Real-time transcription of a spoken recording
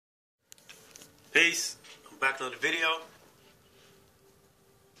Peace. I'm back on the video.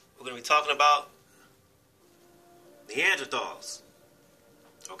 We're going to be talking about Neanderthals.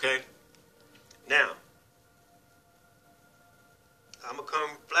 Okay? Now, I'm going to come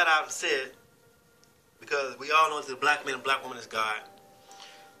flat out and say it because we all know that the black man and black woman is God.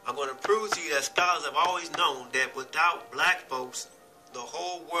 I'm going to prove to you that scholars have always known that without black folks, the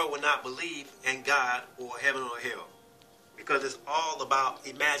whole world would not believe in God or heaven or hell. Because it's all about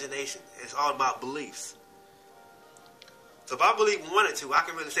imagination. It's all about beliefs. So if I believe one or two, I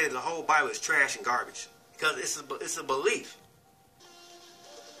can really say that the whole Bible is trash and garbage. Because it's a belief.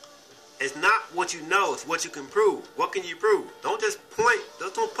 It's not what you know, it's what you can prove. What can you prove? Don't just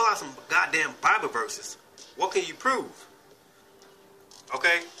don't pull out some goddamn Bible verses. What can you prove?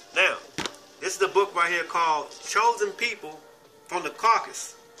 Okay? Now, this is a book right here called Chosen People from the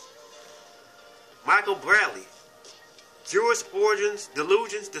Caucasus. Michael Bradley. Jewish Origins,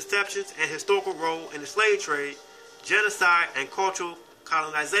 Delusions, Deceptions, and Historical Role in the Slave Trade, Genocide, and Cultural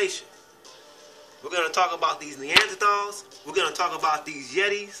Colonization. We're going to talk about these Neanderthals. We're going to talk about these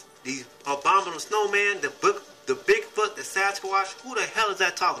Yetis, these abominable snowmen, the BigFoot, the Sasquatch. Who the hell is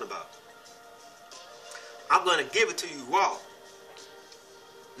that talking about? I'm going to give it to you raw.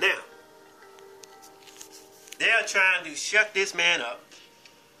 Now, they're trying to shut this man up.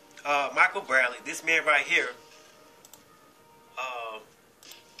 Michael Bradley, this man right here.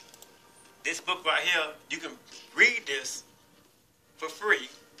 This book right here, you can read this for free.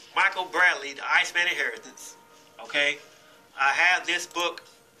 Michael Bradley, The Iceman Inheritance. Okay? I have this book.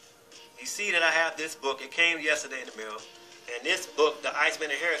 You see that I have this book. It came yesterday in the mail. And this book, The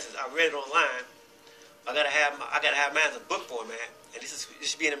Iceman Inheritance, I read it online. I gotta have mine as a book format. And this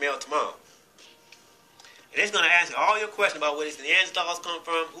should be in the mail tomorrow. And it's gonna ask you all your questions about where these Neanderthals come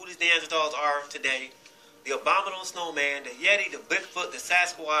from, who these Neanderthals are today, the abominable snowman, the Yeti, the BigFoot, the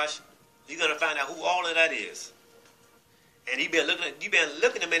Sasquatch. You're gonna find out who all of that is. And you've been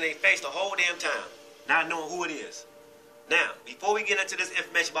looking them in their face the whole damn time, not knowing who it is. Now, before we get into this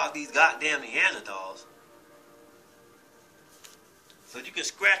information about these goddamn Neanderthals, so you can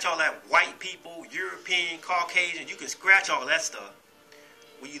scratch all that white people, European, Caucasian, you can scratch all that stuff.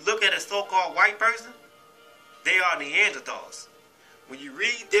 When you look at a so-called white person, they are Neanderthals. When you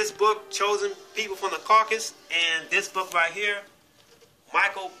read this book, Chosen People from the Caucasus, and this book right here,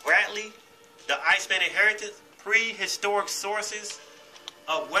 Michael Bradley, The Iceman Inheritance, Prehistoric Sources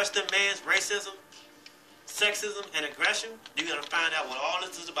of Western Man's Racism, Sexism, and Aggression, you're going to find out what all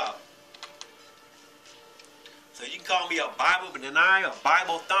this is about. So you can call me a Bible denier, a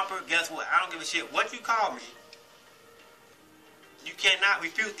Bible thumper. Guess what? I don't give a shit what you call me. You cannot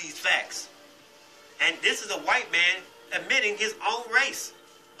refute these facts. And this is a white man admitting his own race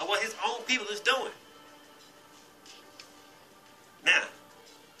of what his own people is doing. Now,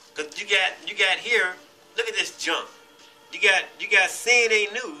 because you got here, look at this junk. You got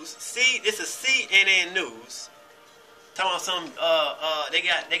CNN News. This is CNN News. Talking about some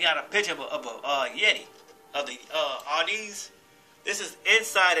they got a picture of a Yeti. Are these? This is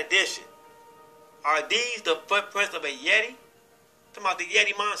Inside Edition. Are these the footprints of a Yeti? Talking about the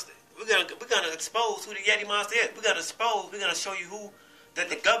Yeti monster. We're gonna expose who the Yeti monster is. We're gonna show you who that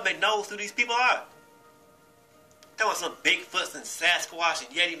the government knows who these people are. Talking about some Bigfoots and Sasquatch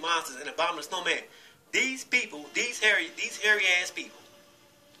and Yeti monsters and abominable snowman. These people, these hairy ass people.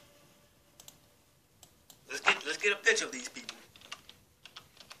 Let's get a picture of these people.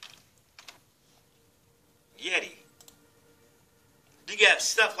 Yeti. You got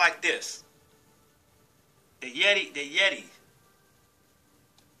stuff like this. The Yeti.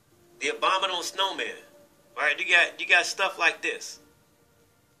 The abominable snowman. Right? You got stuff like this.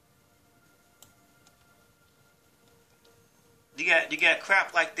 You got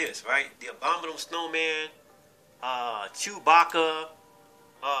crap like this, right? The abominable snowman, Chewbacca,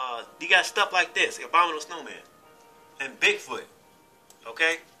 you got stuff like this, the abominable snowman, and BigFoot.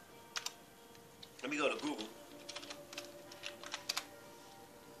 Okay? Let me go to Google.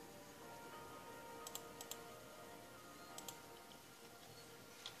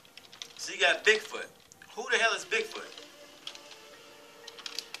 So you got BigFoot. Who the hell is BigFoot?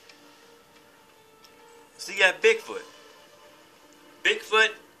 So you got BigFoot. BigFoot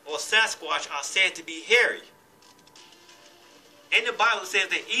or Sasquatch are said to be hairy. In the Bible it says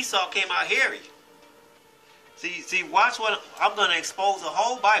that Esau came out hairy. See, watch what I'm going to expose the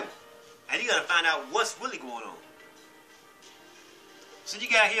whole Bible. And you're going to find out what's really going on. So you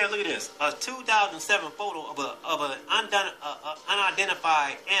got here, look at this. A 2007 photo of an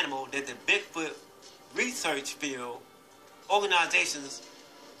unidentified animal that the BigFoot research field organizations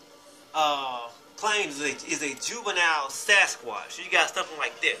claims is a juvenile Sasquatch. So you got something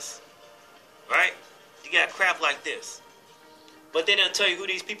like this, right? You got crap like this. But they don't tell you who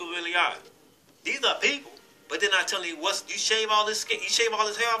these people really are. These are people, but they're not telling you what's. You shave all this skin, you shave all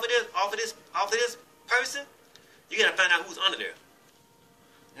this hair off of this person. You gotta find out who's under there.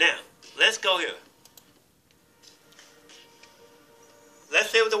 Now, let's go here. Let's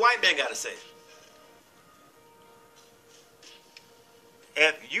see what the white man got to say.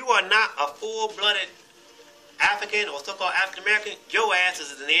 If you are not a full-blooded African or so-called African American, your ass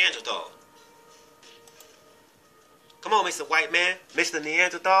is a Neanderthal. Come on, Mr. White Man, Mr.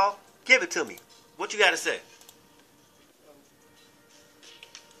 Neanderthal, give it to me. What you got to say?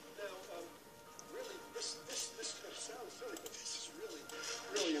 Really, this sounds silly, but this is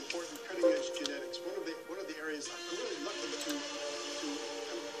really important cutting-edge genetics. One of the areas I'm really lucky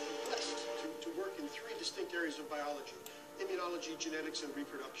I'm blessed to work in three distinct areas of biology: immunology, genetics, and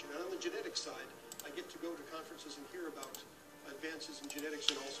reproduction. And on the genetics side, I get to go to conferences and hear about advances in genetics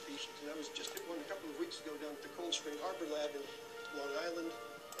in all species. And I was just at one a couple of weeks ago down at the Cold Spring Harbor Lab in Long Island,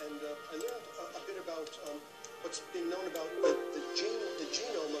 and I learned a bit about what's being known about the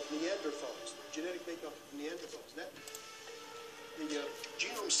genome of Neanderthals, the genetic makeup of Neanderthals. The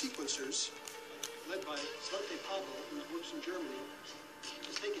genome sequencers, led by Svante Pavlo, who works in Germany,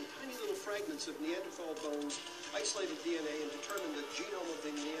 has taken tiny little fragments of Neanderthal bones, isolated DNA, and determined the genome of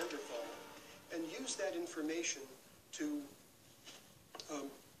the Neanderthal, and used that information to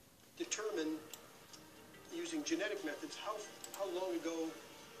determine, using genetic methods, how long ago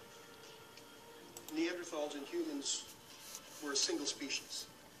Neanderthals and humans were a single species,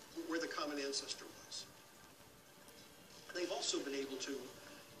 where the common ancestor was. They've also been able to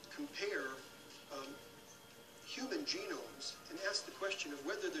compare human genomes and ask the question of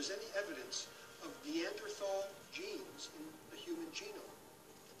whether there's any evidence of Neanderthal genes in the human genome.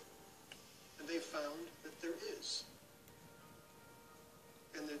 And they've found that there is.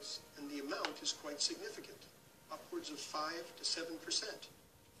 And the amount is quite significant, upwards of 5 to 7%.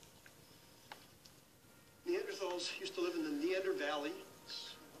 Neanderthals used to live in the Neander Valley.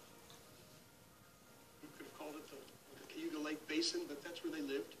 You could have called it the Cayuga Lake Basin, but that's where they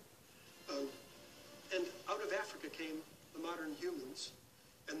lived. And out of Africa came the modern humans,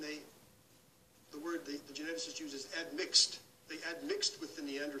 and the word the geneticists use is admixed. They admixed with the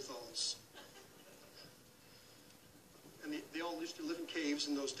Neanderthals. And they all used to live in caves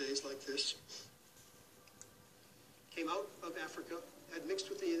in those days like this. Came out of Africa, had mixed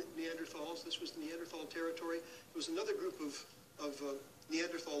with the Neanderthals. This was Neanderthal territory. There was another group of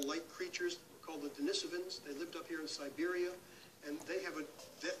Neanderthal-like creatures called the Denisovans. They lived up here in Siberia, and they have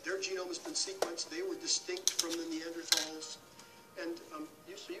their genome has been sequenced. They were distinct from the Neanderthals. And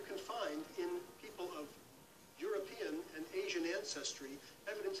so you can find in people of European and Asian ancestry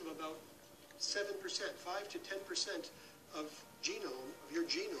evidence of about 7%, 5 to 10% of your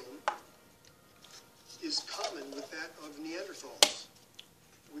genome is common with that of Neanderthals.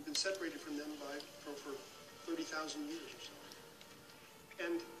 We've been separated from them for 30,000 years or so.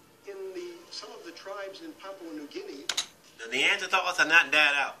 And in some of the tribes in Papua New Guinea, the Neanderthals are not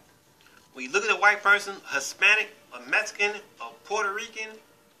died out. When you look at a white person, Hispanic, a Mexican, a Puerto Rican,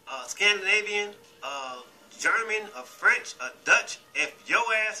 a Scandinavian, a German, a French, a Dutch, if your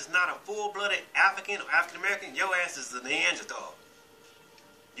ass is not a full-blooded African or African American, your ass is a Neanderthal.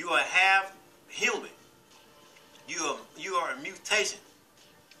 You are half human. You are a mutation.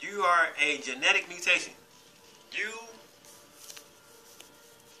 You are a genetic mutation. You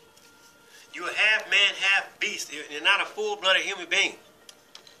are half man, half beast. You're not a full-blooded human being.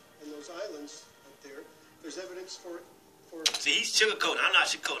 In those islands up there, there's evidence for See, he's sugarcoating. I'm not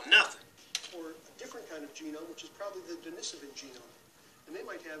sugarcoating nothing. For a different kind of genome, which is probably the Denisovan genome. And they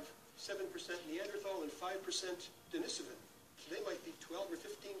might have 7% Neanderthal and 5% Denisovan. So they might be 12 or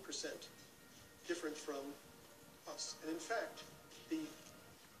 15% different from us. And in fact,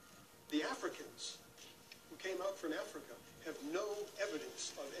 the Africans who came out from Africa have no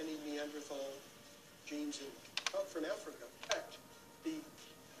evidence of any Neanderthal genes out from Africa. In fact,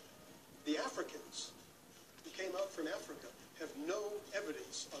 the Africans who came out from Africa have no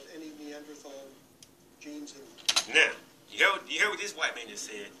evidence of any Neanderthal genes in them. Now, you heard what this white man just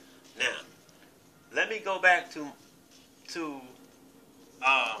said. Now, let me go back to the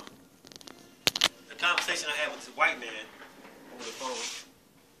conversation I had with this white man over the phone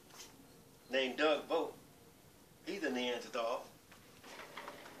named Doug Vogt. He's a Neanderthal.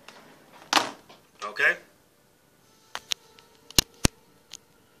 Okay?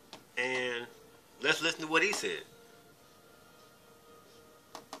 And let's listen to what he said.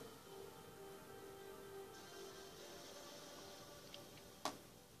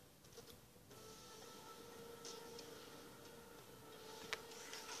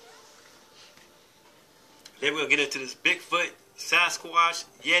 Then we're going to get into this BigFoot, Sasquatch,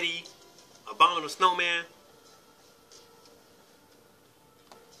 Yeti, abominable snowman.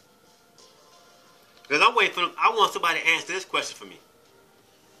 Because I'm waiting for them. I want somebody to answer this question for me.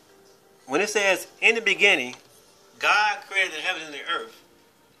 When it says, in the beginning, God created the heavens and the earth,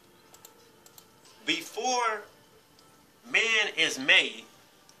 before man is made,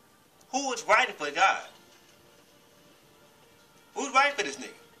 who is writing for God? Who's writing for this nigga?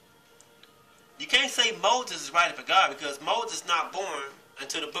 You can't say Moses is writing for God because Moses is not born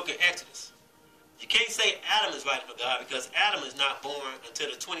until the book of Exodus. You can't say Adam is writing for God because Adam is not born until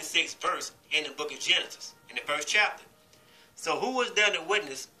the 26th verse in the book of Genesis, in the first chapter. So who was there to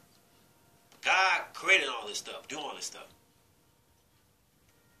witness God creating all this stuff, doing all this stuff?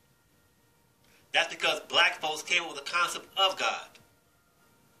 That's because black folks came up with the concept of God.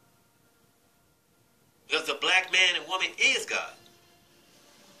 Because the black man and woman is God.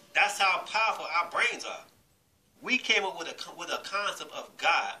 That's how powerful our brains are. We came up with a concept of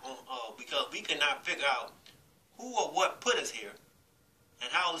God because we could not figure out who or what put us here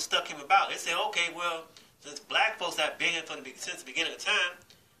and how all this stuff came about. They said, okay, well, since black folks have been here since the beginning of time,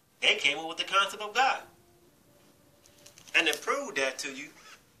 they came up with the concept of God. And to prove that to you,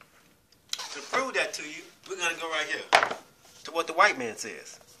 we're going to go right here to what the white man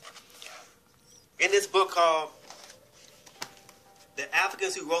says. In this book called The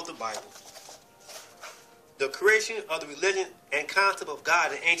Africans Who Wrote the Bible, the creation of the religion and concept of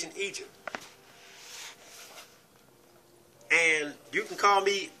God in ancient Egypt. And you can call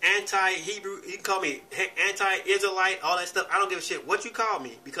me anti-Hebrew, you can call me anti-Israelite, all that stuff. I don't give a shit what you call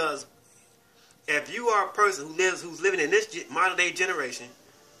me, because if you are a person who's living in this modern day generation,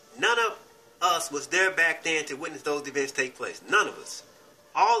 none of us was there back then to witness those events take place. None of us.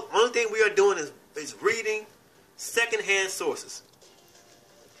 Only thing we are doing is reading second-hand sources.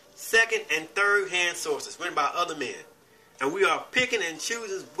 Second and third-hand sources written by other men. And we are picking and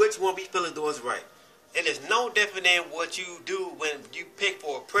choosing which one we feel is right. It is no different than what you do when you pick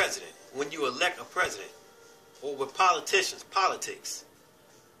for a president, when you elect a president, or with politicians, politics.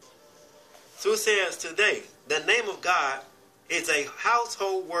 So it says today, the name of God is a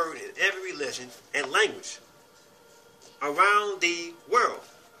household word in every religion and language around the world.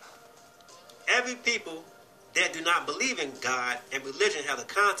 Every people that do not believe in God and religion have the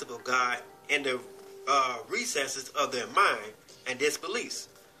concept of God in the recesses of their mind and disbeliefs.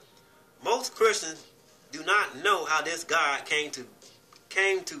 Most Christians do not know how this God came to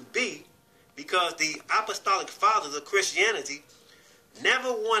be because the apostolic fathers of Christianity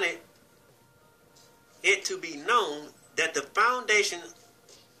never wanted it to be known that the foundational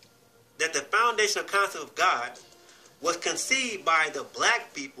concept of God was conceived by the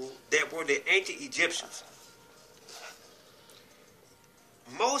black people that were the ancient Egyptians.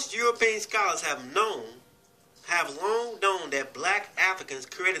 Most European scholars have long known that black Africans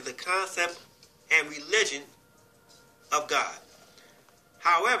created the concept and religion of God.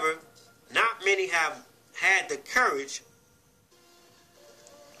 However, not many have had the courage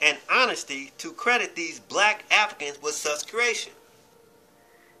and honesty to credit these black Africans with such creation.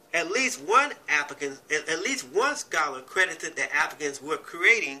 At least one scholar credited the Africans with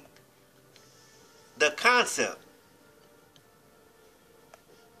creating the concept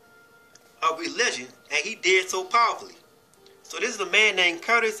of religion, and he did so powerfully. So this is a man named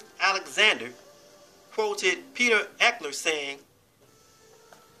Curtis Alexander quoted Peter Eckler saying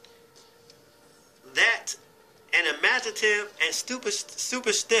that an imaginative and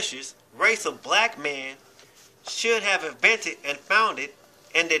superstitious race of black men should have invented and founded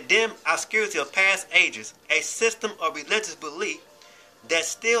in the dim obscurity of past ages a system of religious belief that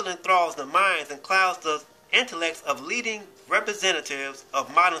still enthralls the minds and clouds the intellects of leading representatives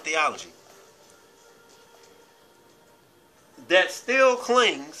of modern theology, that still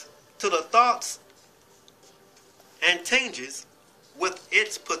clings to the thoughts and changes with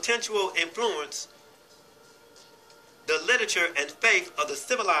its potential influence the literature and faith of the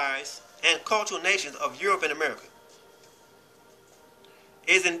civilized and cultural nations of Europe and America.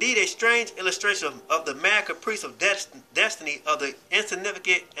 It is indeed a strange illustration of the mad caprice of destiny of the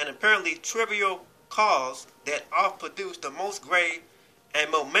insignificant and apparently trivial cause that oft produce the most grave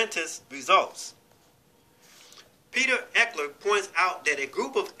and momentous results. Peter Eckler points out that a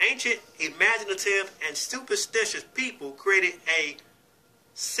group of ancient, imaginative, and superstitious people created a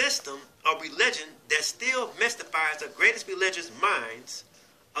system of religion that still mystifies the greatest religious minds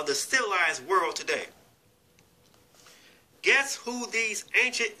of the civilized world today. Guess who these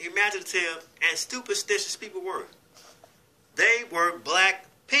ancient, imaginative, and superstitious people were? They were black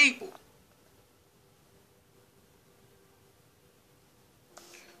people.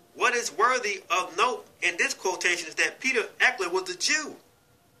 what is worthy of note in this quotation is that Peter Eckler was a Jew.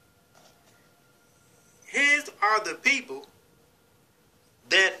 His are the people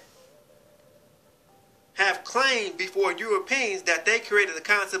that have claimed before Europeans that they created the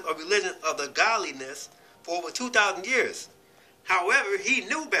concept of religion of the godliness for over 2,000 years. However, he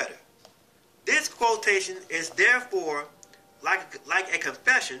knew better. This quotation is therefore like a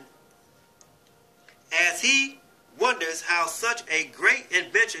confession, as he wonders how such a great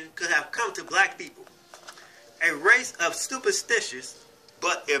invention could have come to black people, a race of superstitious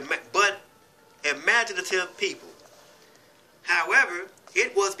but imaginative people. However,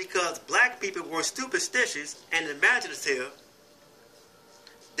 it was because black people were superstitious and imaginative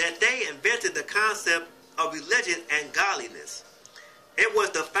that they invented the concept of religion and godliness. It was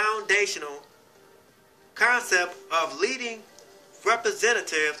the foundational concept of leading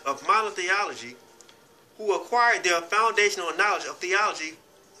representatives of modern theology who acquired their foundational knowledge of theology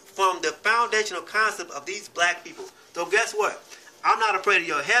from the foundational concept of these black people. So guess what? I'm not afraid of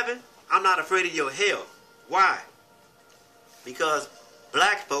your heaven. I'm not afraid of your hell. Why? Because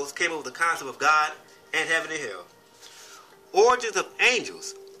black folks came up with the concept of God and heaven and hell. Origins of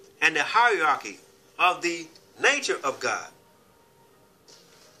angels and the hierarchy of the nature of God.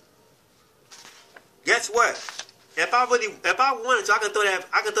 Guess what? If I wanted to, I can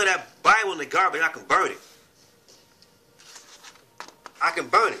throw that Bible in the garbage. I can burn it. I can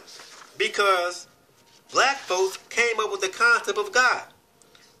burn it because black folks came up with the concept of God.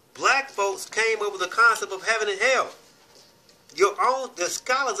 Black folks came up with the concept of heaven and hell. The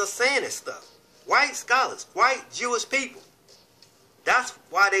scholars are saying this stuff. White scholars, white Jewish people. That's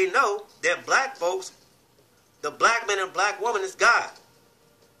why they know that black folks, the black man and black woman is God.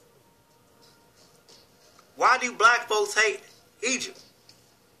 Why do black folks hate Egypt?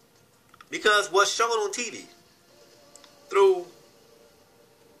 Because what's shown on TV through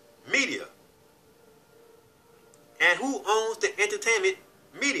media. And who owns the entertainment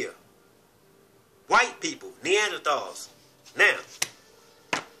media? White people, Neanderthals. Now,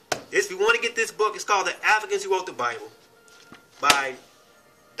 if you want to get this book, it's called The Africans Who Wrote the Bible by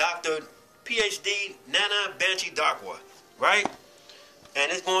Dr. PhD Nana Banshee Darkwa, right?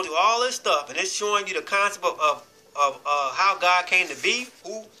 And it's going through all this stuff, and it's showing you the concept of how God came to be,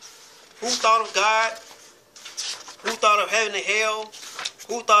 who thought of God, who thought of heaven and hell,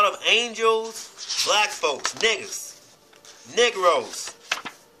 who thought of angels, black folks, niggas, Negroes.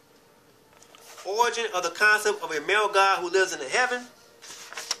 Origin of the concept of a male God who lives in the heaven.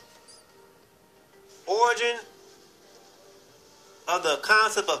 Origin of the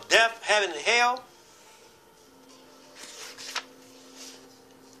concept of death, heaven, and hell.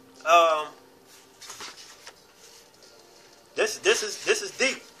 This is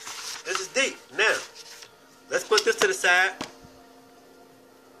deep. This is deep. Now, let's put this to the side.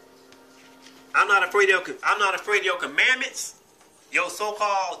 I'm not afraid of your commandments, your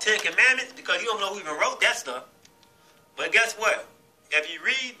so-called 10 Commandments, because you don't know who even wrote that stuff. But guess what? If you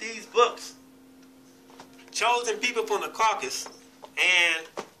read these books, chosen people from the Caucasus and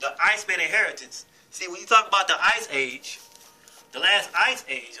the Iceman inheritance. See, when you talk about the Ice Age, the last Ice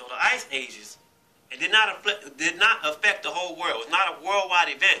Age, or the Ice Ages, it did not affect the whole world. It's not a worldwide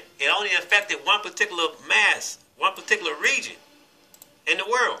event. It only affected one particular mass, one particular region in the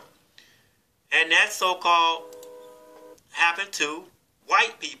world. And that so-called happened to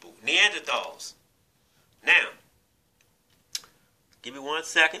white people, Neanderthals. Now, give me 1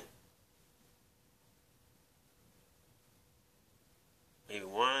 second. Maybe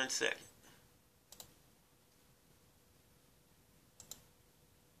 1 second.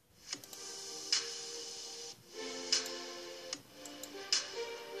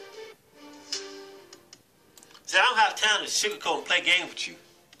 See, I don't have time to sugarcoat and play games with you.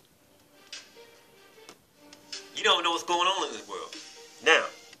 You don't know what's going on in this world. Now,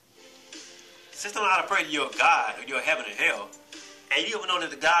 since I'm not afraid of your God or your heaven and hell, and you don't know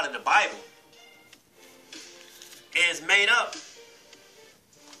that the God in the Bible is made up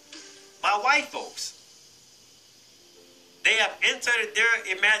by white folks. They have inserted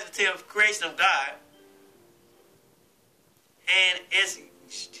their imaginative creation of God, and it's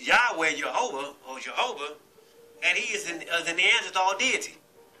Yahweh, Jehovah, or Jehovah, and he is the Neanderthal deity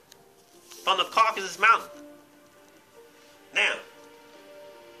from the Caucasus Mountain. Now,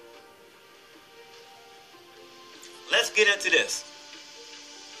 let's get into this.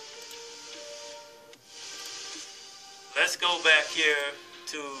 Let's go back here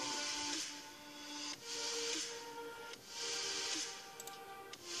to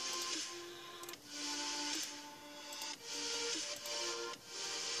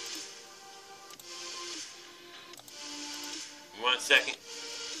one second.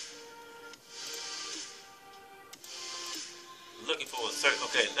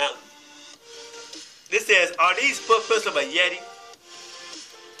 Okay, now this says, are these footprints of a Yeti?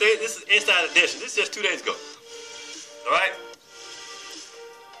 This is Inside Edition. This is just 2 days ago. All right.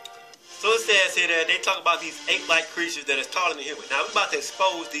 So it says here that they talk about these ape-like creatures that is taller than human. Now we're about to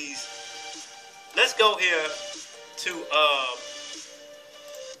expose these. Let's go here to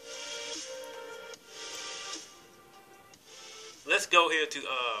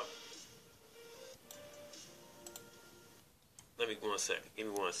let me 1 second. Give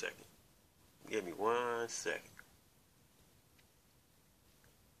me 1 second. Give me 1 second.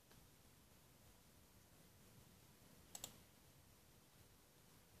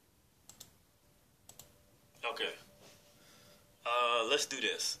 Okay. Let's do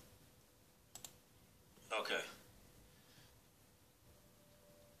this. Okay.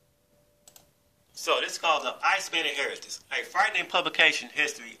 So this is called The Iceman Inheritance, a frightening publication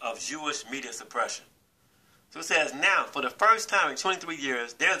history of Jewish media suppression. So it says, now, for the first time in 23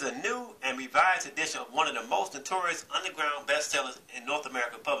 years, there's a new and revised edition of one of the most notorious underground bestsellers in North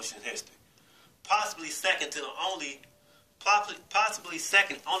American publishing history. Possibly second only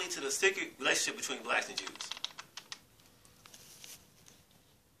to the secret relationship between blacks and Jews.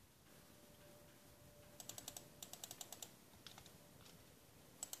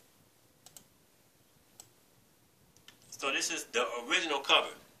 So this is the original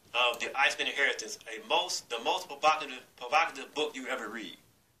cover of The Iceman Inheritance, the most provocative book you ever read,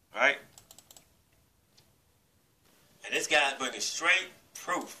 right? And this guy's bringing straight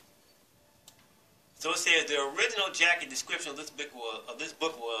proof. So it says the original jacket description of this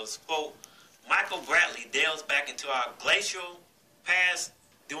book was, quote, Michael Bradley delves back into our glacial past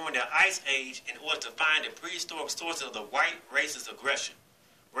during the Ice Age in order to find the prehistoric sources of the white race's aggression,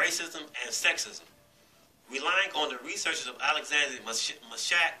 racism, and sexism. Relying on the researches of Alexander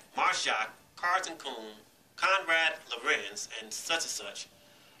Marshak, Carlton Kuhn, Conrad Lorenz, and such,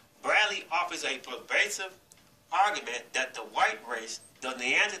 Bradley offers a pervasive argument that the white race, the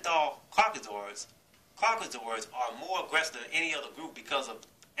Neanderthal Caucasoids, are more aggressive than any other group because of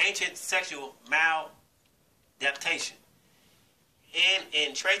ancient sexual maladaptation. And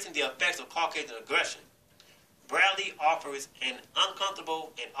in tracing the effects of Caucasian aggression, Bradley offers an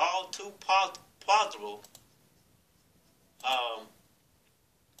uncomfortable and all too plausible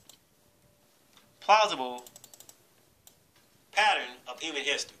pattern of human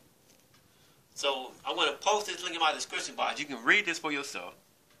history. So I'm going to post this link in my description box. You can read this for yourself.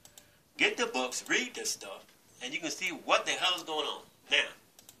 Get the books, read this stuff, and you can see what the hell is going on. Now,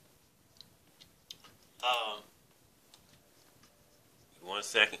 1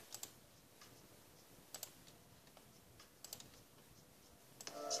 second.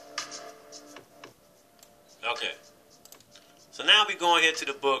 Okay. So now we're going here to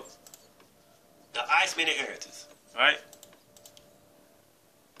the book, The Iceman Inheritance, right?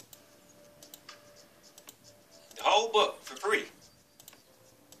 The whole book for free.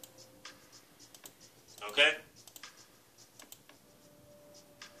 Okay?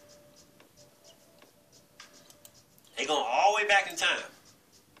 They're going all the way back in time.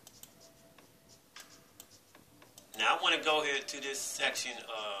 Now I want to go here to this section.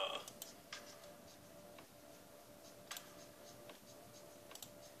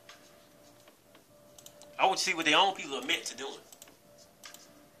 I want to see what their own people admit to doing.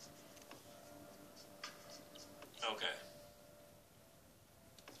 Okay.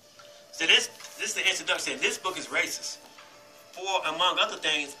 So this is the introduction. This book is racist. For, among other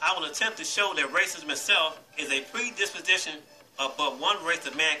things, I will attempt to show that racism itself is a predisposition of but one race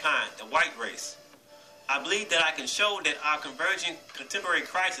of mankind, the white race. I believe that I can show that our converging contemporary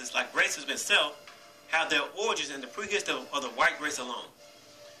crises, like racism itself, have their origins in the prehistory of the white race alone.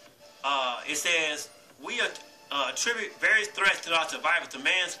 It says, we attribute various threats to our survival to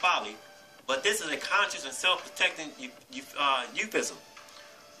man's folly, but this is a conscious and self-protecting euphemism.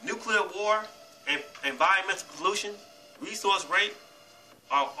 Nuclear war, environmental pollution, resource rape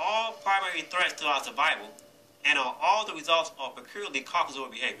are all primary threats to our survival and are all the results of peculiarly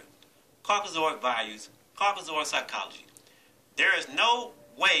Caucasoid behavior, Caucasoid values, Caucasoid psychology. There is no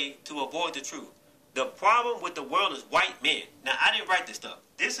way to avoid the truth. The problem with the world is white men. Now, I didn't write this stuff.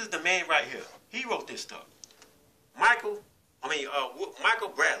 This is the man right here. He wrote this stuff. Michael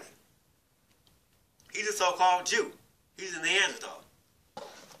Bradley. He's a so-called Jew. He's a Neanderthal.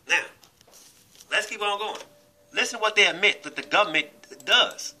 Now, let's keep on going. Listen to what they admit that the government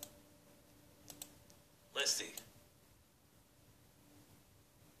does. Let's see.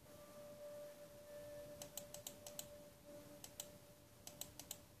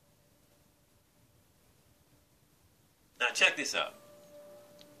 Now check this out.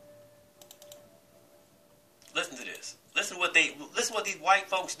 Listen to this. Listen listen to what these white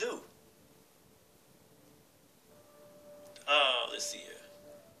folks do. Let's see here.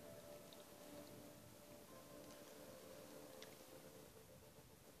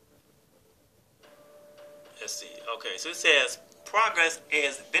 Let's see. Okay, so it says, progress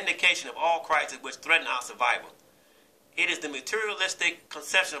is vindication of all crises which threaten our survival. It is the materialistic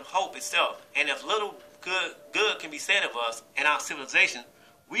conception of hope itself, and if little good can be said of us and our civilization,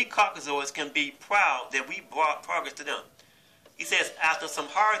 we Caucasoids can be proud that we brought progress to them. He says, after some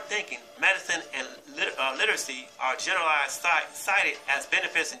hard thinking, medicine and literacy are generally cited as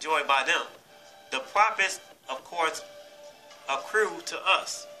benefits enjoyed by them. The profits, of course, accrue to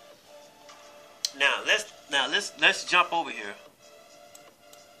us. Now let's jump over here,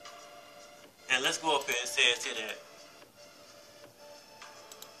 and let's go up here and say that.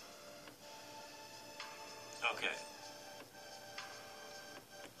 Okay.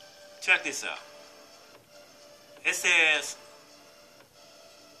 Check this out. It says,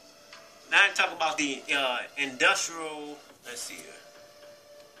 now I'm talking about the industrial, let's see here.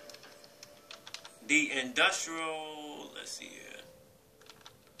 Let's see here.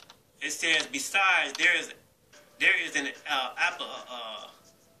 It says, besides, there is an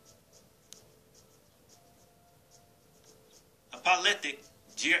apocalyptic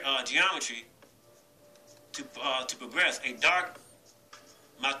geometry to progress, a dark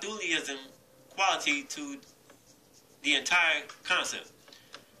Malthusianism quality to the entire concept.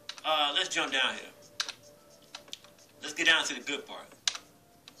 Let's jump down here. Let's get down to the good part.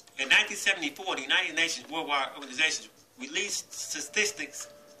 In 1974, the United Nations Worldwide Organization released statistics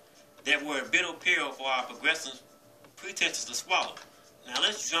that were a bitter pill for our progressive pretenses to swallow. Now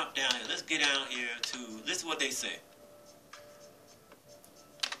let's jump down here. Let's get down here to, listen to what they say.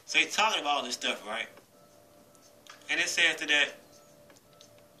 So they're talking about all this stuff, right? And it says that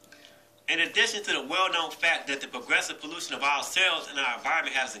in addition to the well-known fact that the progressive pollution of our cells and our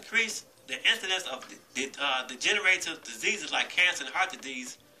environment has increased, the incidence of degenerative diseases like cancer and heart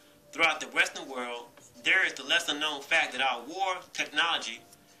disease throughout the Western world, there is the lesser-known fact that our war technology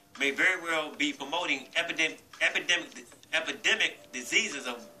may very well be promoting epidemic diseases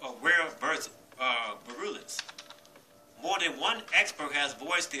of rare virulence. More than one expert has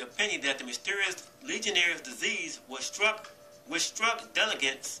voiced the opinion that the mysterious Legionnaire's disease which struck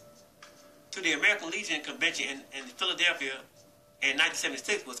delegates to the American Legion Convention in Philadelphia in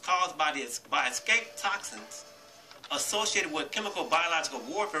 1976 was caused by escape toxins associated with chemical biological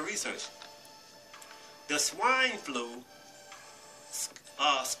warfare research. The swine flu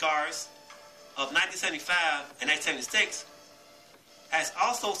SARS of 1975 and 1976 has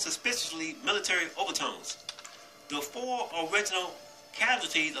also suspiciously military overtones. The four original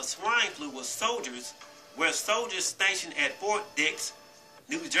casualties of swine flu were soldiers stationed at Fort Dix,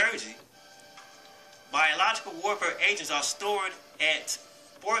 New Jersey. Biological warfare agents are stored at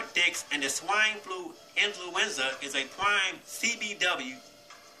Fort Dix, and the swine flu influenza is a prime CBW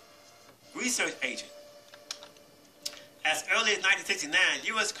research agent. As early as 1969,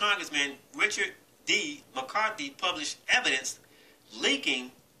 U.S. Congressman Richard D. McCarthy published evidence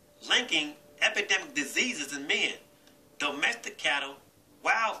linking epidemic diseases in men, domestic cattle,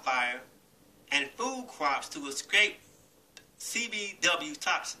 wildfire, and food crops to escape CBW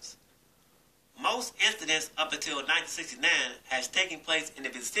toxins. Most incidents up until 1969 has taken place in the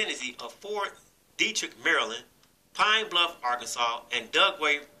vicinity of Fort Detrick, Maryland, Pine Bluff, Arkansas, and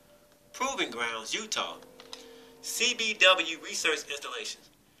Dugway Proving Grounds, Utah. CBW research installations.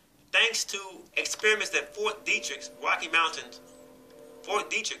 Thanks to experiments at Fort Detrick, Rocky Mountain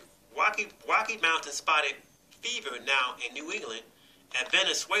spotted fever now in New England. At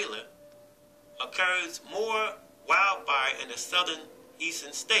Venezuela occurs more wildfire in the southern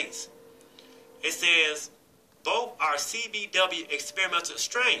eastern states. It says both are CBW experimental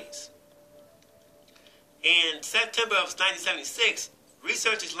strains. In September of 1976,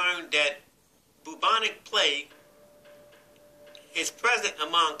 researchers learned that bubonic plague is present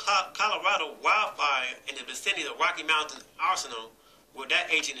among Colorado wildfire in the vicinity of Rocky Mountain Arsenal, where that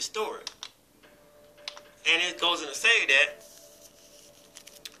agent is stored. And it goes on to say that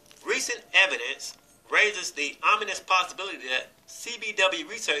recent evidence raises the ominous possibility that CBW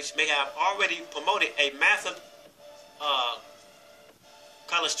research may have already promoted a massive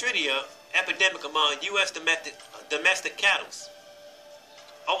Clostridia epidemic among U.S. domestic cattle.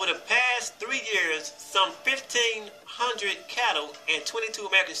 Over the past 3 years, some 1,500 cattle in 22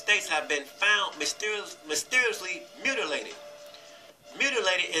 American states have been found mysteriously mutilated.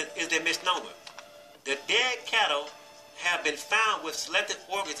 Mutilated is the misnomer. The dead cattle have been found with selected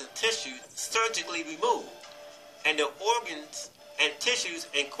organs and tissues surgically removed, and the organs and tissues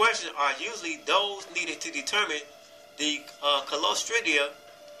in question are usually those needed to determine the Clostridia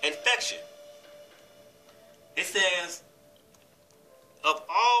infection. It says, of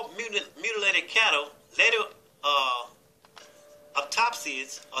all mutilated cattle, later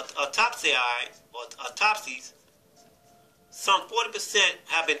autopsies, some 40%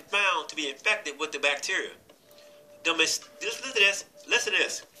 have been found to be infected with the bacteria. Listen to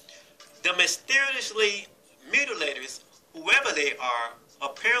this. The mysteriously mutilators, whoever they are,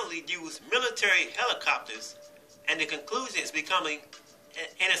 apparently use military helicopters, and the conclusion is becoming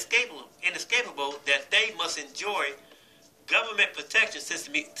inescapable that they must enjoy government protection since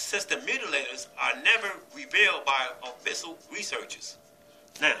the mutilators are never revealed by official researchers.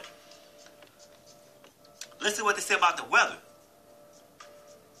 Now, listen to what they say about the weather.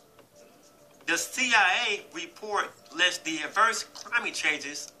 The CIA report lists the adverse climate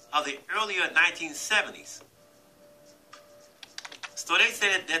changes of the earlier 1970s. So they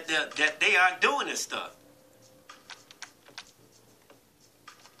said that they are doing this stuff.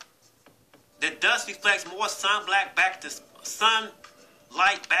 The dust reflects more sunlight back to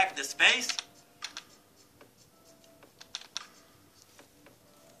space.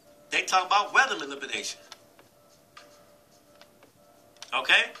 They talk about weather manipulation.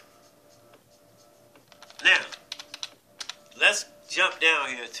 Okay? Now, let's jump down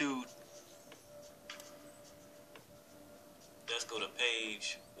here to, let's go to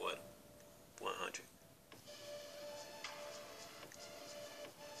page, 100.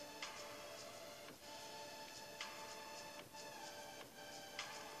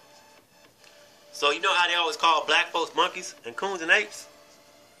 So you know how they always call black folks monkeys and coons and apes?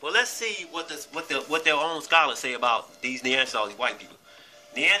 Well, let's see what their own scholars say about these Neanderthals, these white people.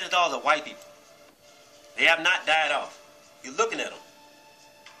 Neanderthals are white people. They have not died off. You're looking at them.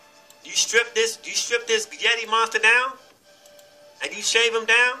 You strip this Yeti monster down, and you shave him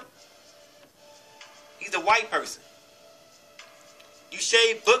down. He's a white person. You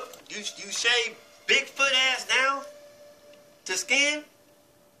shave BigFoot ass down to skin.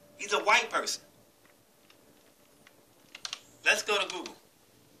 He's a white person. Let's go to Google.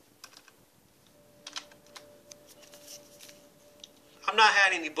 I'm not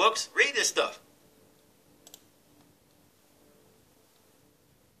hiding any books. Read this stuff.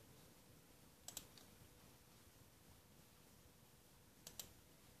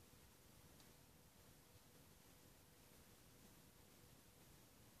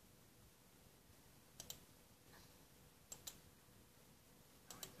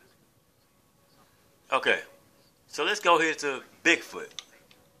 Okay, so let's go here to BigFoot.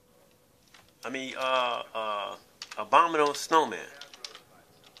 Abominable snowman.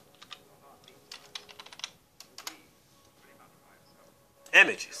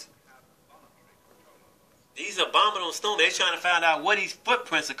 Images. These abominable snowmen, they're trying to find out where these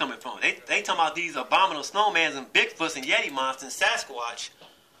footprints are coming from. They talking about these abominable snowmans and Bigfoots and Yeti monsters and Sasquatch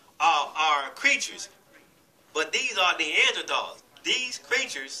are creatures. But these are Neanderthals. These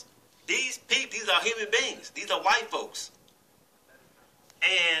creatures, these people, these are human beings. These are white folks.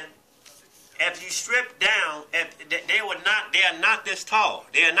 And if you strip down, they are not this tall.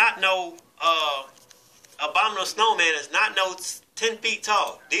 They are not no abominable snowman is not no 10 feet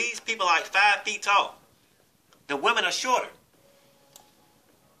tall. These people are like 5 feet tall. The women are shorter.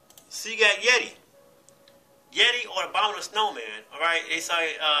 So you got Yeti. Yeti or abominable snowman, all right, it's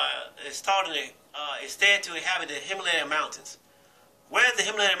said to inhabit the Himalayan mountains. Where's the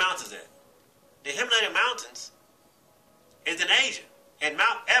Himalayan mountains at? The Himalayan mountains is in Asia, in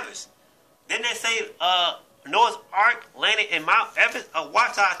Mount Everest. Didn't they say Noah's Ark landed in Mount Everest?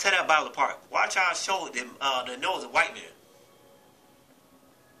 Watch how I tell that battle apart. Watch how I show the Noah's a white man.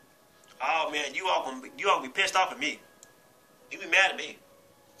 Oh man, you all gonna be pissed off at me. You be mad at me.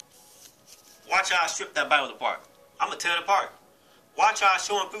 Watch how I strip that Bible apart. I'm gonna tear it apart. Watch how I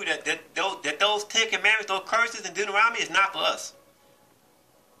show them through that those 10 commandments, those curses in Deuteronomy is not for us.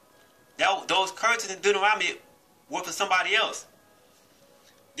 Those curses in Deuteronomy were for somebody else.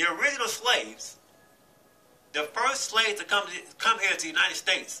 The original slaves, the first slaves to come here to the United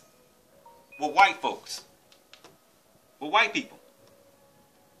States, were white folks. Were white people.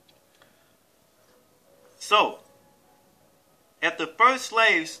 So, if the first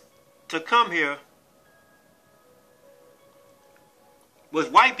slaves to come here was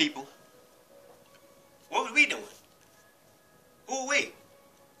white people, what were we doing? Who were we?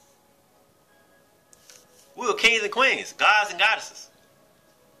 We were kings and queens, gods and goddesses.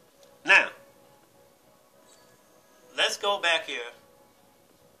 Now, let's go back here.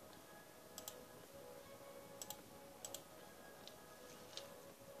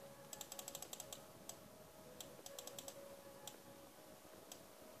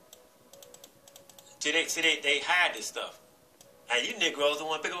 They hide this stuff. And you Negroes don't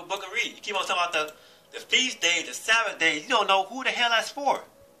want to pick up a book and read. You keep on talking about the feast days, the Sabbath days. You don't know who the hell that's for.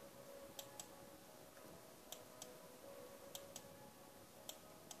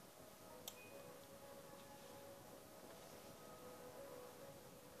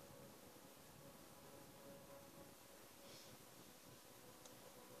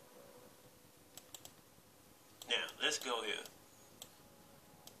 Now, let's go here.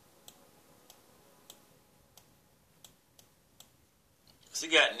 So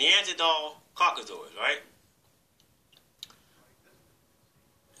you got Neanderthal Caucasoids, right?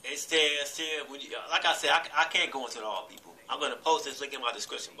 It says here, like I said, I can't go into it all, people. I'm going to post this link in my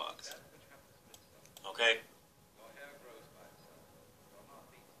description box. Okay?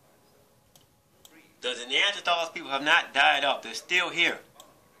 The Neanderthals people have not died off. They're still here.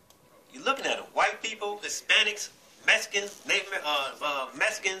 You're looking at them. White people, Hispanics, Mexicans,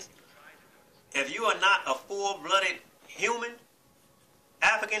 Mexicans. If you are not a full-blooded human,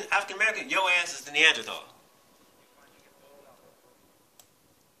 African American, your ass is the Neanderthal.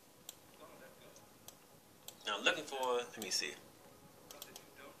 Now I'm looking for, let me see.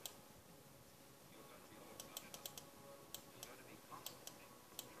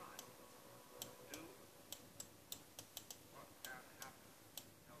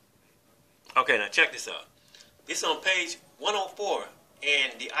 Okay, now check this out. This is on page 104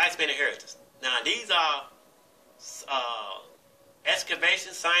 in the Iceman Inheritance. Now these are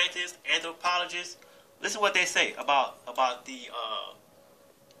excavation scientists, anthropologists. Listen to what they say about the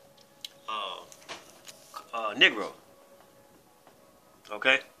Negro.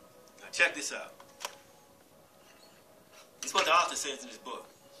 Okay? Now check this out. This is what the author says in this book.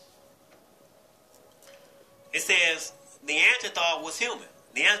 It says Neanderthal was human.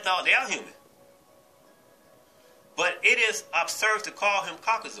 Neanderthal, they are human. But it is absurd to call him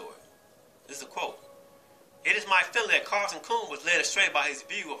Caucasoid. This is a quote. It is my feeling that Carson Coon was led astray by his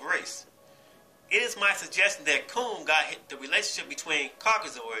view of race. It is my suggestion that Coon got the relationship between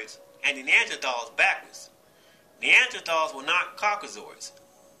Caucasoids and the Neanderthals backwards. Neanderthals were not Caucasoids.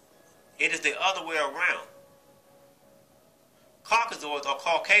 It is the other way around. Caucasoids or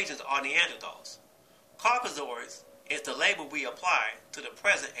Caucasians are Neanderthals. Caucasoids is the label we apply to the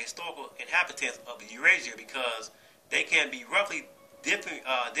present historical inhabitants of Eurasia because they can be roughly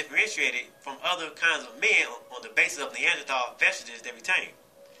differentiated from other kinds of men on the basis of Neanderthal vestiges they retain.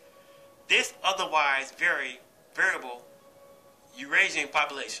 This otherwise variable Eurasian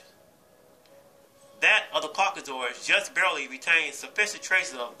population, that of the Caucasoids, just barely retains sufficient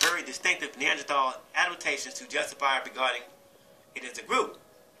traces of very distinctive Neanderthal adaptations to justify regarding it as a group.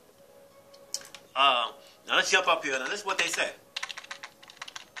 Now let's jump up here. Now this is what they say.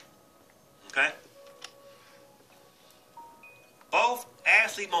 Okay? Both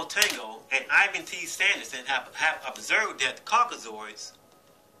Ashley Montango and Ivan T. Sanderson have observed that the Caucasoids,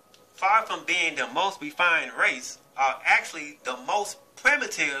 far from being the most refined race, are actually the most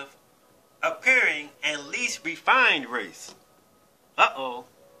primitive appearing and least refined race. Uh-oh.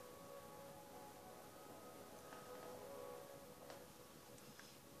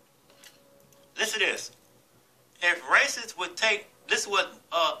 Listen to this. If racists would take, this is what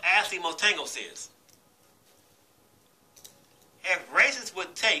Ashley Montango says. If racists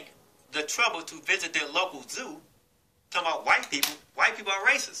would take the trouble to visit their local zoo, talking about white people are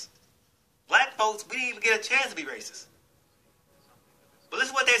racist. Black folks, we didn't even get a chance to be racist. But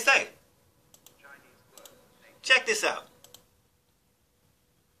listen to what they say. Check this out.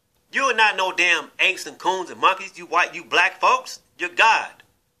 You are not no damn apes and coons and monkeys, you black folks. You're God.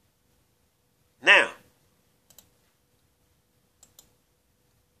 Now,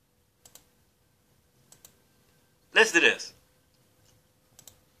 listen to this.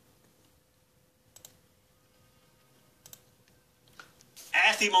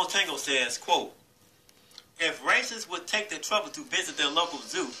 Ashley Montango says, quote, if racists would take the trouble to visit their local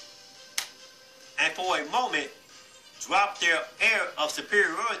zoo and for a moment drop their air of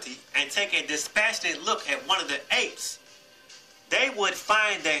superiority and take a dispassionate look at one of the apes, they would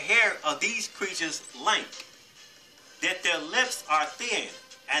find the hair of these creatures lank, that their lips are thin,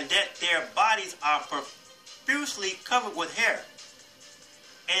 and that their bodies are profusely covered with hair.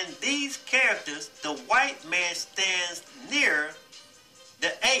 In these characters, the white man stands near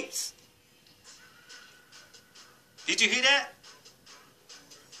the apes. Did you hear that?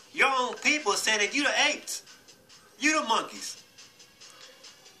 Your own people saying that you the apes. You the monkeys.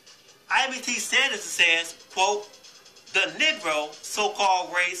 Ivan T. Sanderson says, quote, the Negro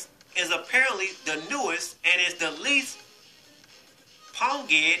so-called race is apparently the newest and is the least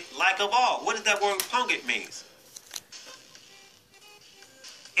pongid like of all. What does that word pongid means?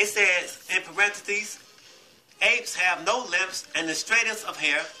 It says, in parentheses, apes have no limbs and the straightest of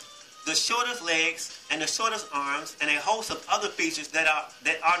hair, the shortest legs and the shortest arms, and a host of other features that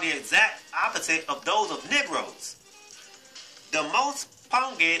are the exact opposite of those of Negroes. The most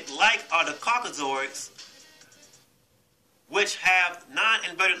pongid-like are the Caucasoids, which have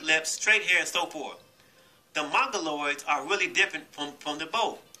non-inverted lips, straight hair, and so forth. The Mongoloids are really different from the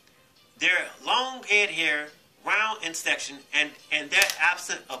both. Their long head hair, round in section, and their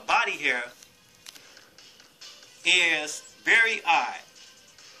absence of body hair is very odd.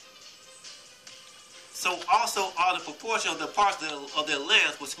 So also are the proportion of the parts of their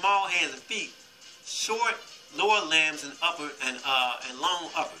limbs with small hands and feet, short lower limbs and upper and long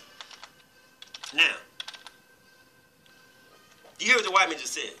upper. Now, you hear what the white man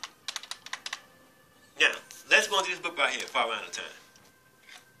just said. Now, let's go into this book right here, far around the time.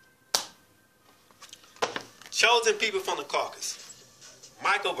 Chosen People from the Caucasus.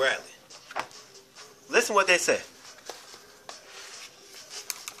 Michael Bradley. Listen what they say.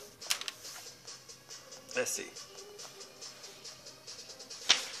 Let's see.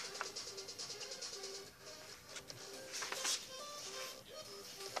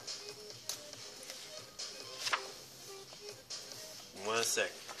 One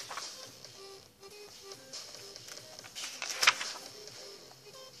second.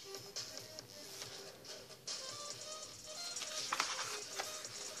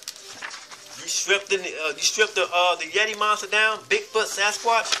 You strip the Yeti monster down, Bigfoot,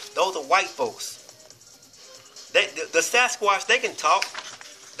 Sasquatch. Those are white folks. The Sasquatch, they can talk.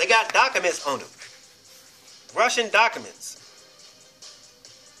 They got documents on them. Russian documents.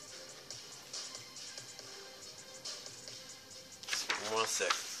 One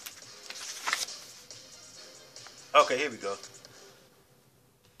second. Okay, here we go.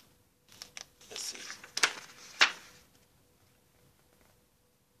 Let's see.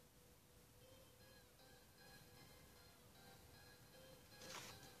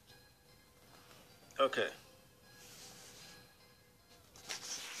 Okay.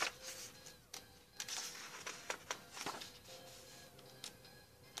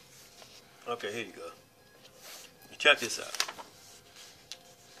 Okay, here you go. Check this out.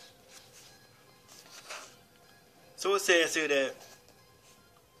 So it says here that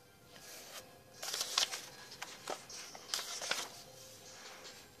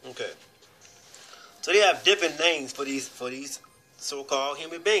okay. So they have different names for these so-called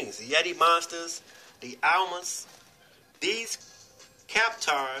human beings. The Yeti monsters, the Almas, these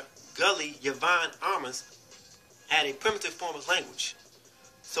Kaptar, Gully, Yavan Almas had a primitive form of language.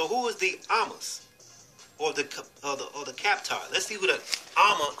 So who is the Almas or the Kaptar? Let's see who the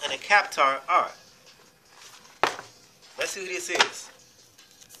Alma and the Kaptar are. Let's see who this is.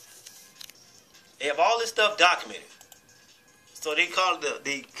 They have all this stuff documented. So they call it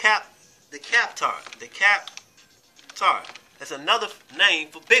the Kaptar. The Kaptar. That's another name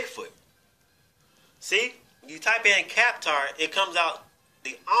for Bigfoot. See? When you type in Kaptar, it comes out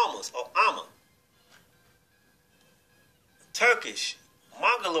the Almas or Ama. Turkish,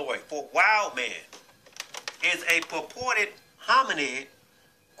 Mongoloid for wild man is a purported hominid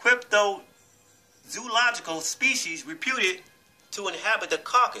cryptozoological species reputed to inhabit the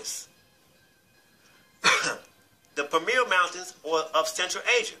Caucasus, the Pamir Mountains of Central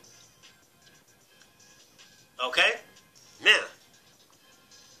Asia. Okay? Now,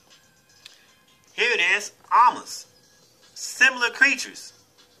 here it is, Almas. Similar creatures.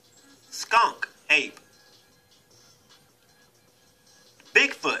 Skunk, ape.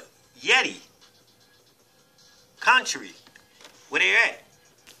 Bigfoot, Yeti. Country, where they at?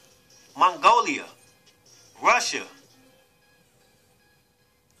 Mongolia, Russia,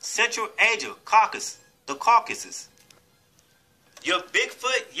 Central Asia, the Caucasus. Your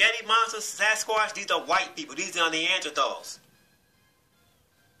Bigfoot, Yeti monsters, Sasquatch, these are white people. These are Neanderthals.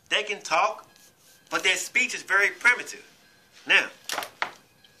 They can talk, but their speech is very primitive. Now,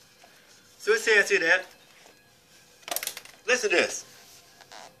 so it says here that, listen to this.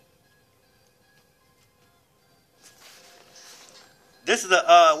 This is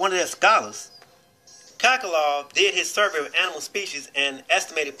one of their scholars. Kakalov did his survey of animal species and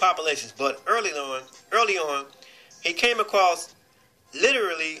estimated populations, but early on, he came across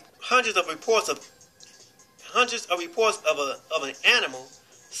literally hundreds of reports of an animal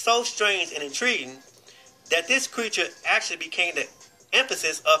so strange and intriguing that this creature actually became the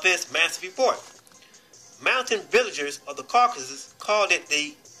emphasis of his massive report. Mountain villagers of the Caucasus called it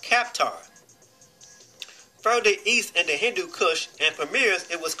the Kaptar. Further east in the Hindu Kush and Pamirs,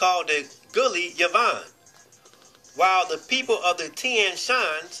 it was called the Gully Yavan. While the people of the Tian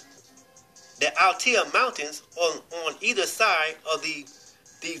Shans, the Altai Mountains on either side of the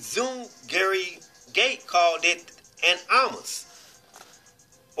the Zungari Gate called it an Amos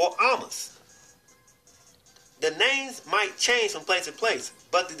or Amos. The names might change from place to place,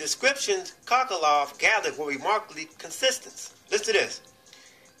 but the descriptions Kokolov gathered were remarkably consistent. Listen to this.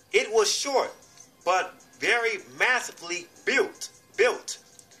 It was short, but very massively built.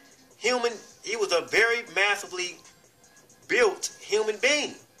 He was a very massively built human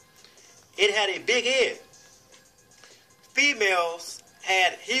being. It had a big head. Females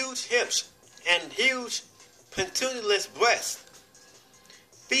had huge hips and huge pectoralis breasts.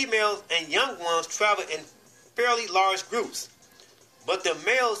 Females and young ones traveled in fairly large groups, but the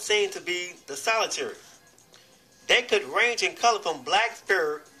males seemed to be the solitary. They could range in color from black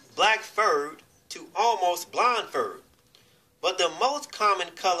furred to almost blonde furred, but the most common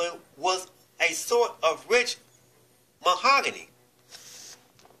color was a sort of rich mahogany.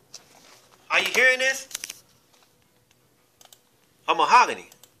 Are you hearing this? A mahogany.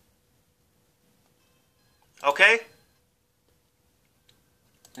 Okay?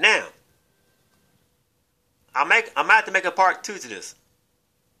 Now, I'm going to have to make a part 2 to this.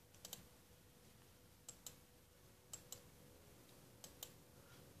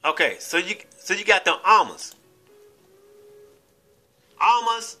 Okay, so you got the Amas.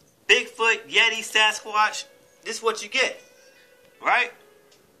 Amas, Bigfoot, Yeti, Sasquatch. This is what you get, right?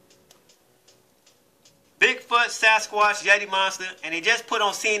 Bigfoot, Sasquatch, Yeti monster, and they just put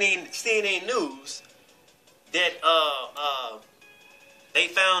on CNN News that they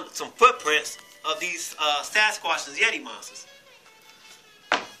found some footprints of these Sasquatch and Yeti monsters.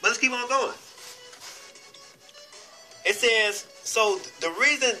 But let's keep on going. It says, so the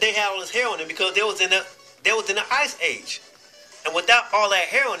reason they had all this hair on them because they was in the ice age, and without all that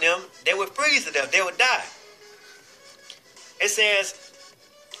hair on them, they would freeze to death. They would die. It says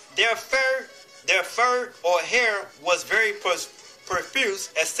their fur or hair was very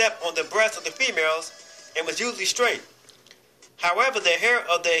profuse, except on the breasts of the females, and was usually straight. However, the hair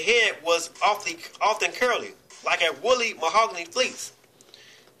of their head was often curly, like a woolly mahogany fleece.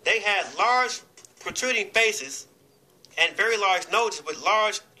 They had large, protruding faces and very large noses with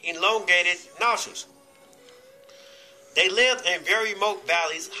large, elongated nostrils. They lived in very remote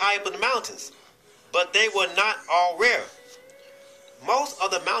valleys high up in the mountains, but they were not all rare. Most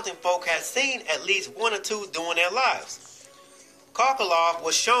of the mountain folk had seen at least one or two during their lives. Kokolov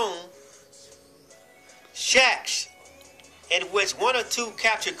was shown shacks in which one or two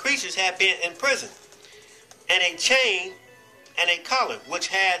captured creatures had been imprisoned, and a chain and a collar which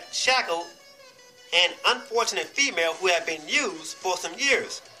had shackled an unfortunate female who had been used for some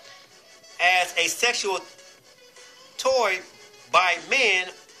years as a sexual toy by men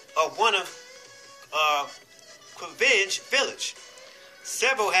of one of Caucasus village.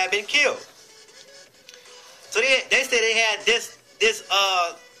 Several had been killed. So they said they had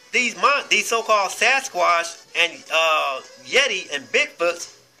these so-called Sasquatch and Yeti and Bigfoot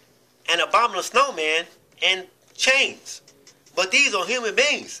and abominable snowman in chains. But these are human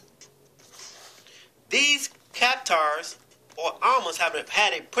beings. These captors or Amas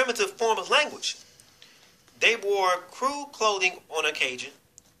had a primitive form of language. They wore crude clothing on occasion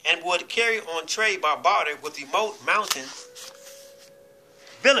and would carry on trade by barter with remote mountain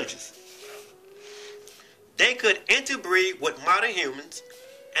villages. They could interbreed with modern humans,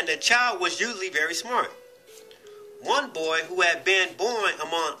 and the child was usually very smart. One boy who had been born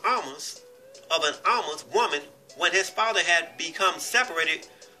among Amas, of an Amas woman, when his father had become separated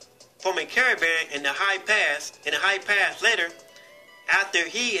from a caravan in the high pass later, after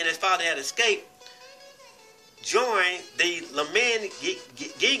he and his father had escaped, joined the Laman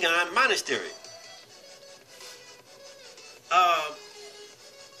Gigan monastery.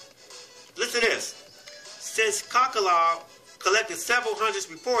 Listen to this. Since Kokolov collected several hundred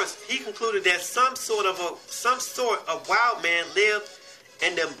reports, he concluded that some sort of wild man lived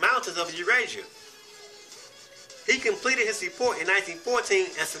in the mountains of Eurasia. He completed his report in 1914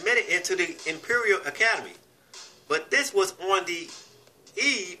 and submitted it to the Imperial Academy. But this was on the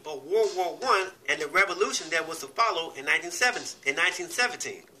eve of World War I and the revolution that was to follow in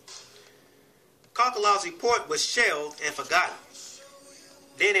 1917. Kokolov's report was shelved and forgotten.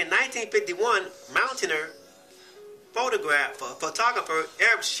 Then in 1951, mountaineer, photographer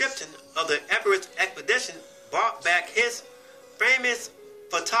Arab Shipton of the Everest expedition brought back his famous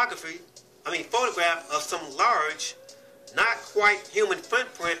photograph of some large, not quite human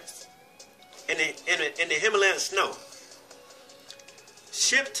footprints in the Himalayan snow.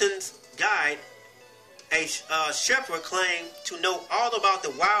 Shipton's guide, a shepherd, claimed to know all about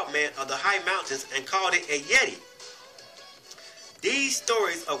the wild man of the high mountains and called it a Yeti. These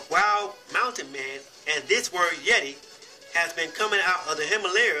stories of wild mountain men and this word Yeti has been coming out of the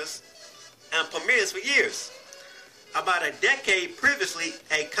Himalayas and Pamirs for years. About a decade previously,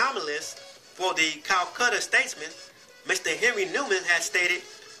 a columnist for the Calcutta Statesman, Mr. Henry Newman, had stated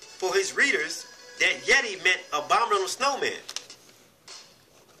for his readers that Yeti meant abominable snowman.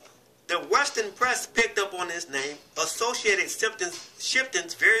 The Western press picked up on this name, associated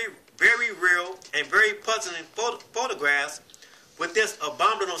Shipton's very real and very puzzling photographs with this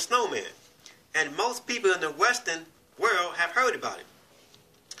abominable snowman, and most people in the Western world have heard about it.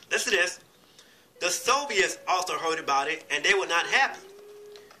 Listen to this. The Soviets also heard about it, and they were not happy.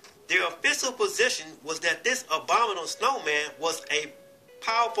 Their official position was that this abominable snowman was a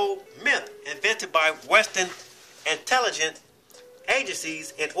powerful myth invented by Western intelligence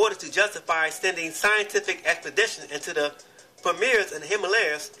agencies in order to justify sending scientific expeditions into the Pamirs and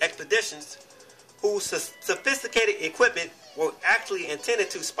Himalayas, expeditions whose sophisticated equipment were actually intended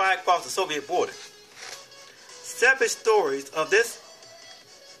to spy across the Soviet border. Separate stories of this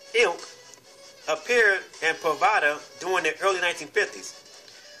ilk appeared in Pravda during the early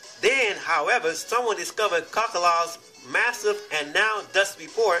 1950s. Then, however, someone discovered Kokolov's massive and now dusty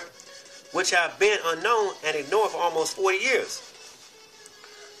report, which had been unknown and ignored for almost 40 years.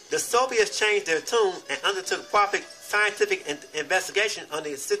 The Soviets changed their tune and undertook proper scientific investigation on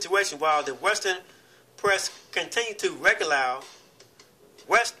the situation, while the Western press continued to regale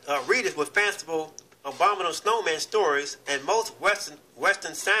readers with fanciful abominable snowman stories, and most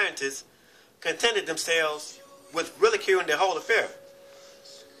Western scientists contented themselves with ridiculing the whole affair.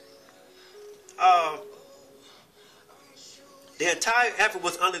 The entire effort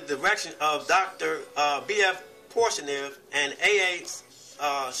was under the direction of Dr. B.F. Porshnev and A.A.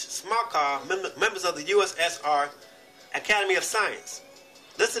 Smarkov, members of the USSR Academy of Science.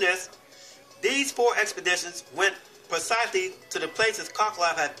 Listen to this. These 4 expeditions went precisely to the places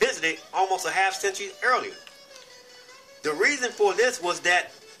Kokolov had visited almost a half century earlier. The reason for this was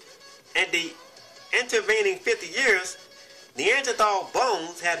that in the intervening 50 years, Neanderthal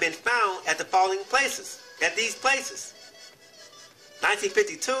bones had been found at the following places. At these places: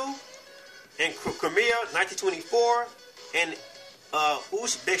 1952 in Crimea, 1924 in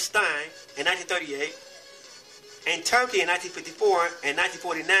Uzbekistan in 1938, in Turkey in 1954 and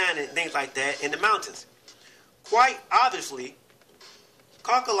 1949, and things like that in the mountains. Quite obviously,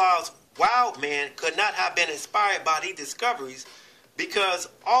 Kokolov's wild man could not have been inspired by these discoveries, because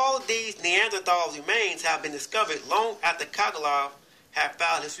all these Neanderthal remains have been discovered long after Kokolov had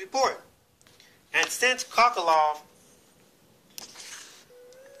filed his report. And since Kokolov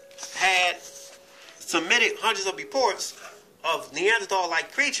had submitted hundreds of reports of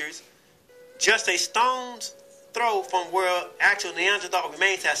Neanderthal-like creatures, just a stone's throw from where actual Neanderthal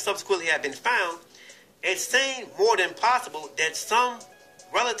remains have subsequently been found, it seemed more than possible that some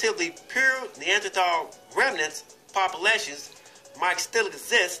relatively pure Neanderthal remnants populations might still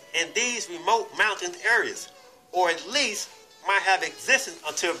exist in these remote mountain areas, or at least might have existed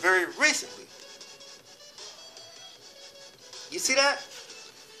until very recently. You see that?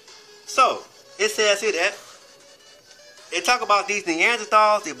 So, it says here that they talk about these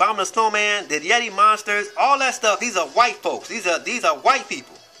Neanderthals, the abominable snowman, the Yeti monsters, all that stuff. These are white folks. These are white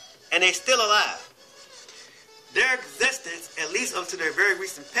people, and they're still alive. Their existence, at least up to their very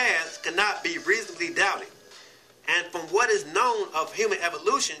recent past, cannot be reasonably doubted. And from what is known of human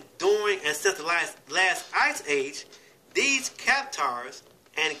evolution during and since the last ice age, these captors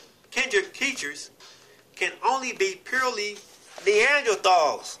and kindred creatures can only be purely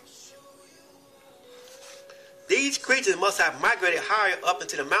Neanderthals. These creatures must have migrated higher up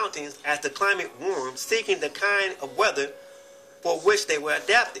into the mountains as the climate warmed, seeking the kind of weather for which they were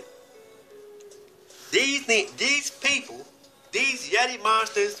adapted. These people, these Yeti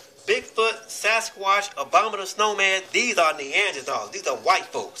monsters, BigFoot, Sasquatch, abominable snowman, these are Neanderthals. These are white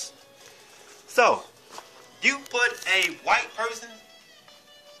folks. So, you put a white person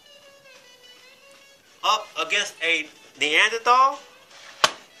up against a Neanderthal,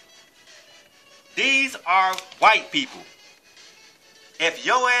 these are white people. If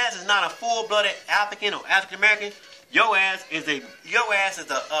your ass is not a full-blooded African or African American, your ass is a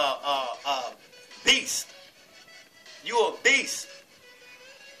beast. You're a beast.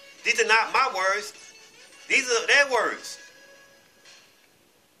 These are not my words. These are their words.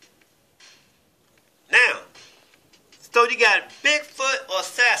 Now, so you got BigFoot or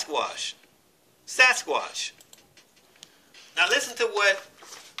Sasquatch. Sasquatch. Now listen to what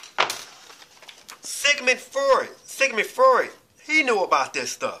Sigmund Freud, he knew about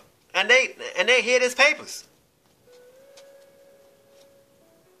this stuff. And they hid his papers.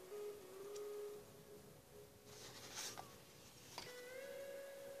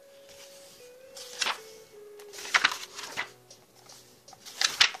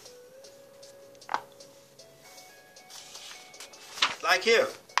 like here.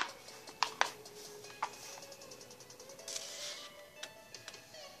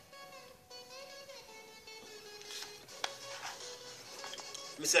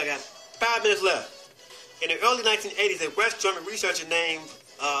 Let me see, I got 5 minutes left. In the early 1980s, a West German researcher named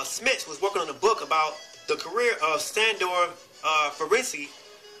Smits was working on a book about the career of Sandor Ferenczi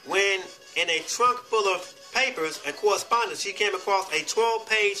when, in a trunk full of papers and correspondence, she came across a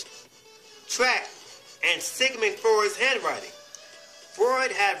 12-page tract and Sigmund Freud's handwriting.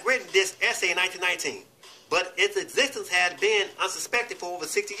 Freud had written this essay in 1919, but its existence had been unsuspected for over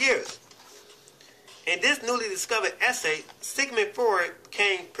 60 years. In this newly discovered essay, Sigmund Freud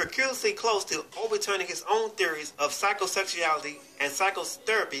came pericularly close to overturning his own theories of psychosexuality and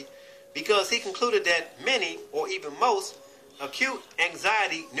psychotherapy because he concluded that many, or even most, acute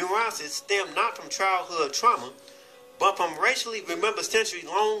anxiety neuroses stem not from childhood trauma, but from racially remembered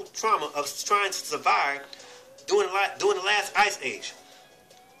century-long trauma of trying to survive during the last ice age.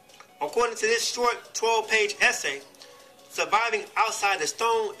 According to this short 12-page essay, surviving outside the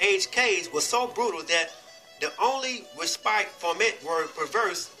Stone Age caves was so brutal that the only respite from it were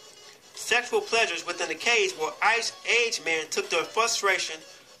perverse sexual pleasures within the caves where Ice Age men took their frustration,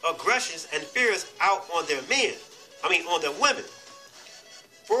 aggressions, and fears out on their on their women.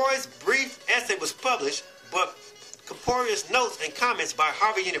 Freud's brief essay was published, but copious notes and comments by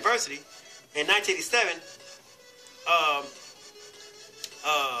Harvard University in 1987.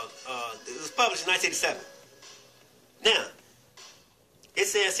 It was published in 1987. Now, it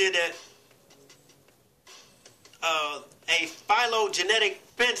says here that a phylogenetic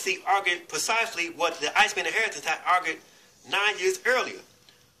fantasy argued precisely what the Iceman inheritance had argued 9 years earlier,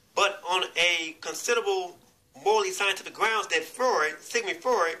 but on a considerable morally scientific grounds that Sigmund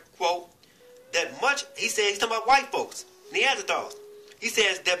Freud, quote, that much, he said, he's talking about white folks, Neanderthals. He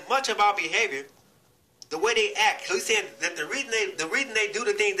says that much of our behavior, the way they act, so he's saying that the reason they do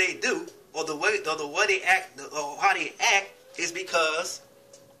the things they do, or the way they act, or how they act, is because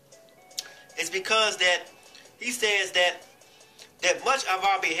that he says that much of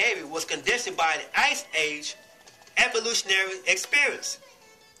our behavior was conditioned by the Ice Age evolutionary experience.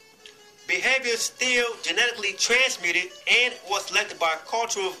 Behavior still genetically transmuted and or selected by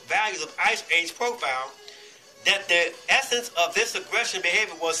cultural values of Ice Age profile, that the essence of this aggression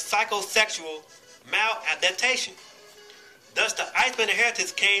behavior was psychosexual maladaptation. Thus, the Iceman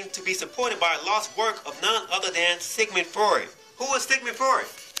inheritance came to be supported by a lost work of none other than Sigmund Freud. Who was Sigmund Freud?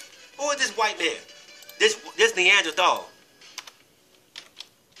 Who is this white man? This Neanderthal.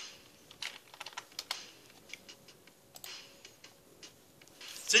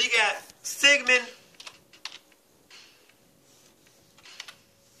 So you got Sigmund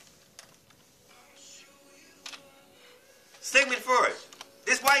Freud.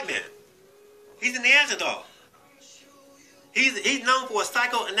 This white man. He's a Neanderthal. He's known for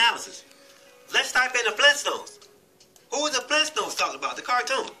psychoanalysis. Let's type in the Flintstones. Who is the Flintstones talking about? The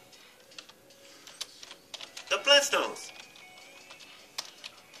cartoon. The Flintstones.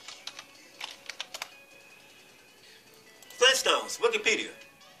 Flintstones, Wikipedia.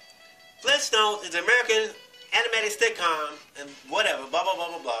 Flintstones is an American animated sitcom and whatever, blah, blah, blah,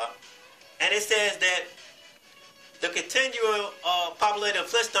 blah, blah. And it says that the continual popularity of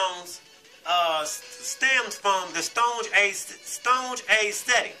Flintstones stems from the Stone Age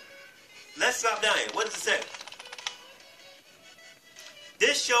setting. Let's drop down here. What does it say?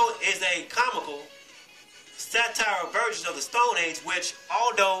 This show is a comical satire version of the Stone Age, which,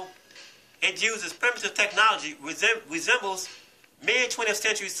 although it uses primitive technology, resembles mid-20th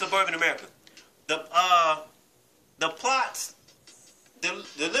century suburban America. The plots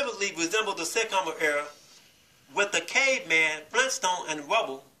deliberately resemble the sitcom era with the caveman, Flintstone, and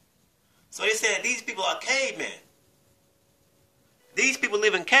rubble. So they said these people are cavemen. These people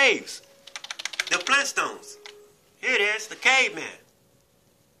live in caves. The Flintstones. Here it is, the caveman.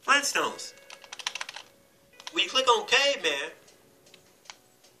 Flintstones. When you click on caveman,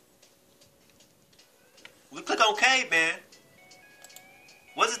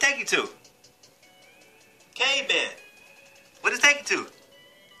 what does it take you to? Caveman. What does it take you to?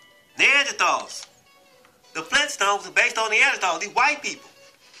 Neanderthals. The Flintstones are based on Neanderthals, these white people.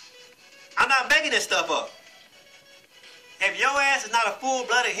 I'm not making this stuff up. If your ass is not a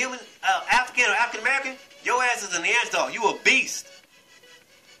full-blooded human, African or African-American, your ass is a Neanderthal. You a beast.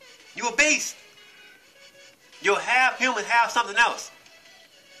 You a beast. You're half human, half something else.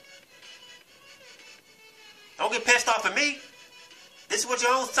 Don't get pissed off at me. This is what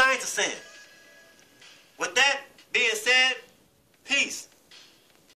your own science is saying. With that being said, peace.